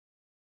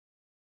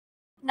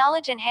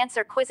Knowledge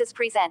Enhancer Quizzes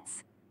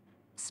presents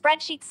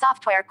Spreadsheet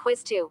Software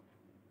Quiz 2.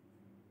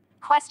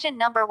 Question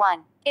number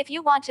 1. If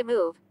you want to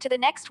move to the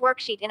next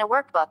worksheet in a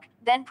workbook,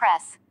 then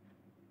press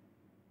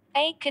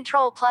A.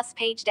 Control plus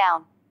page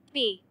down.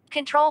 B.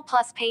 Control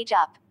plus page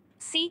up.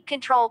 C.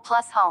 Control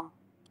plus home.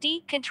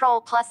 D. Control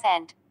plus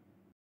end.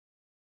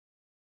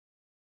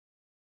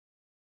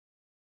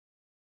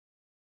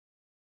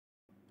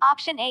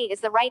 Option A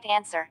is the right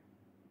answer.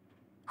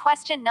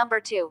 Question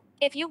number 2.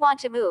 If you want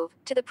to move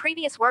to the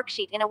previous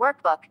worksheet in a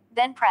workbook,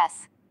 then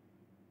press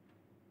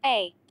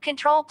A.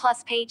 Control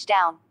plus page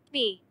down.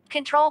 B.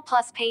 Control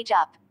plus page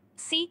up.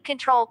 C.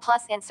 Control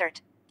plus insert.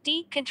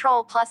 D.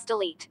 Control plus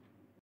delete.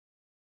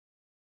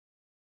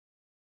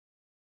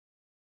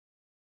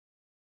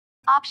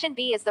 Option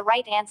B is the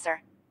right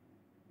answer.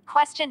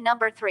 Question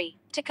number 3.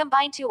 To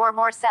combine two or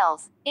more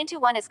cells into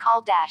one is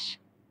called dash.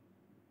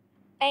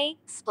 A.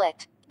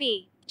 Split.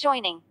 B.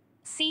 Joining.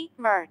 C.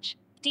 Merge.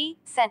 D.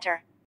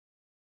 Center.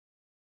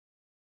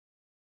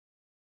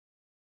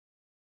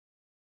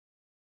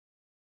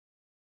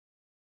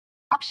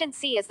 Option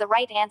C is the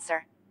right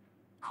answer.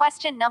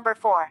 Question number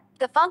 4.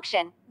 The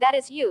function that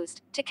is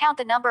used to count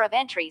the number of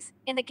entries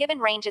in the given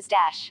range is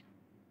dash.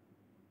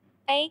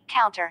 A.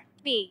 Counter.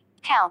 B.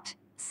 Count.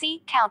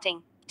 C.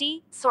 Counting.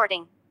 D.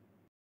 Sorting.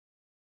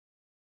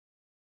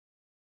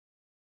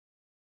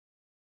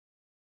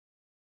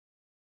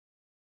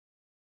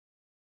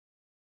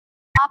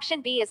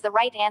 Option B is the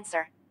right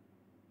answer.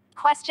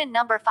 Question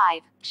number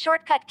 5.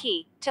 Shortcut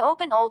key to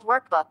open old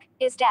workbook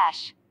is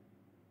dash.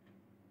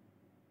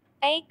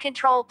 A.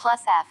 Control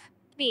plus F.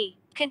 B.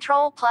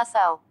 Control plus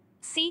O.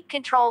 C.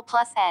 Control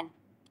plus N.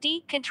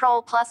 D.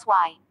 Control plus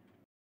Y.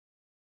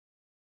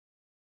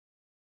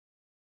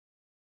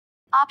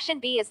 Option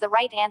B is the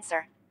right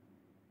answer.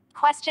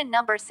 Question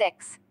number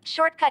 6.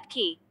 Shortcut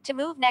key to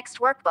move next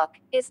workbook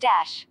is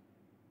dash.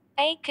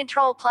 A.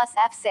 Control plus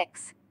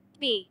F6.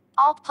 B.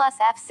 Alt plus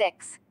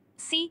F6.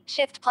 C.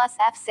 Shift plus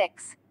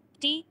F6.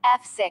 D.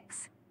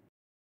 F6.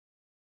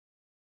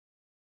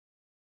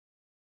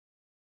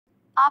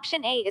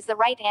 Option A is the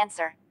right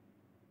answer.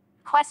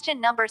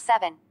 Question number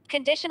 7.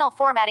 Conditional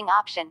formatting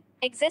option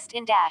exist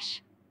in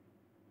dash.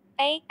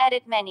 A.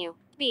 Edit menu.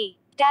 B.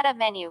 Data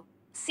menu.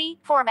 C.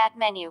 Format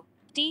menu.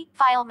 D.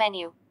 File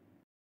menu.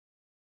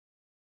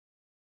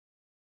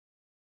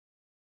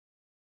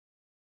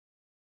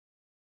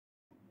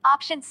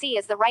 Option C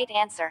is the right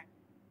answer.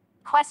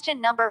 Question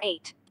number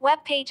 8.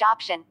 Web page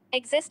option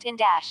exist in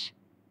dash.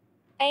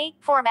 A.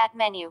 Format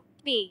menu.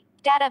 B.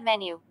 Data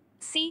menu.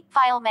 C.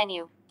 File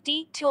menu.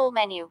 D. Tool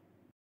menu.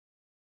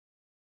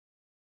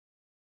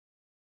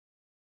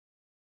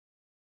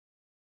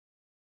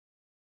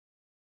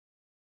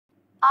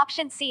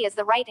 Option C is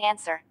the right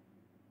answer.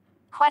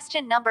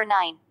 Question number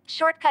 9.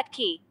 Shortcut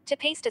key to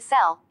paste a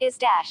cell is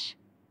dash.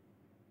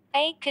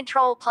 A.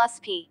 Control plus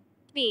P.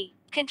 B.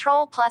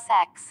 Control plus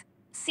X.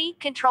 C.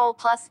 Control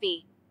plus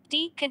V.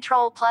 D.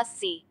 Control plus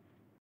Z.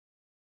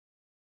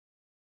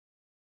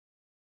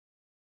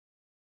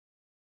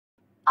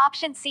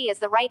 Option C is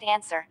the right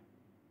answer.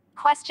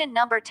 Question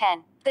number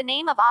 10. The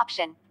name of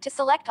option to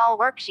select all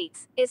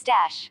worksheets is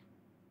dash.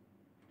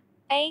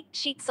 A.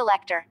 Sheet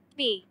selector.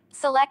 B.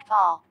 Select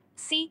all.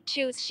 C.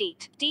 Choose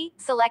sheet. D.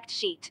 Select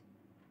sheet.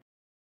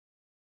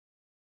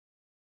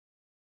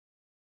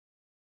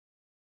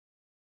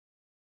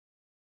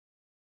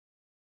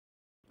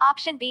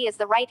 Option B is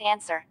the right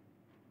answer.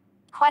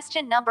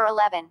 Question number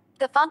 11.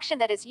 The function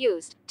that is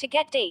used to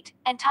get date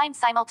and time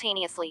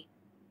simultaneously.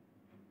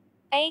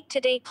 A.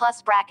 Today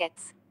plus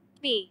brackets.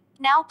 B.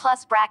 Now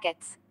plus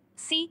brackets.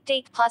 C.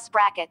 Date plus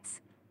brackets.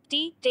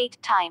 D. Date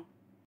time.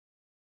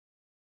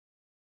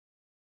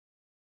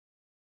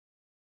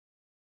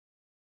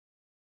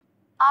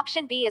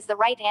 Option B is the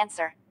right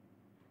answer.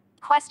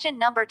 Question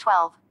number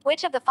 12.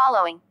 Which of the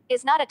following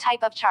is not a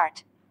type of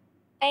chart?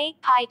 A.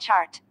 Pie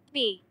chart.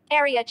 B.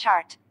 Area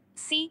chart.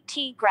 C.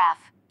 T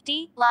graph.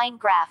 D. Line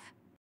graph.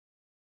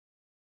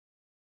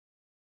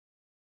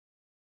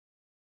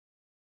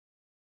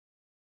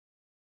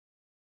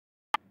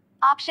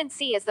 Option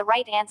C is the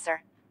right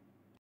answer.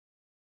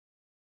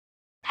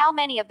 How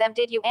many of them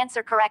did you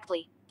answer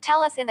correctly?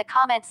 Tell us in the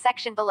comments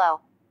section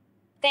below.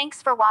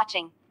 Thanks for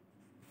watching.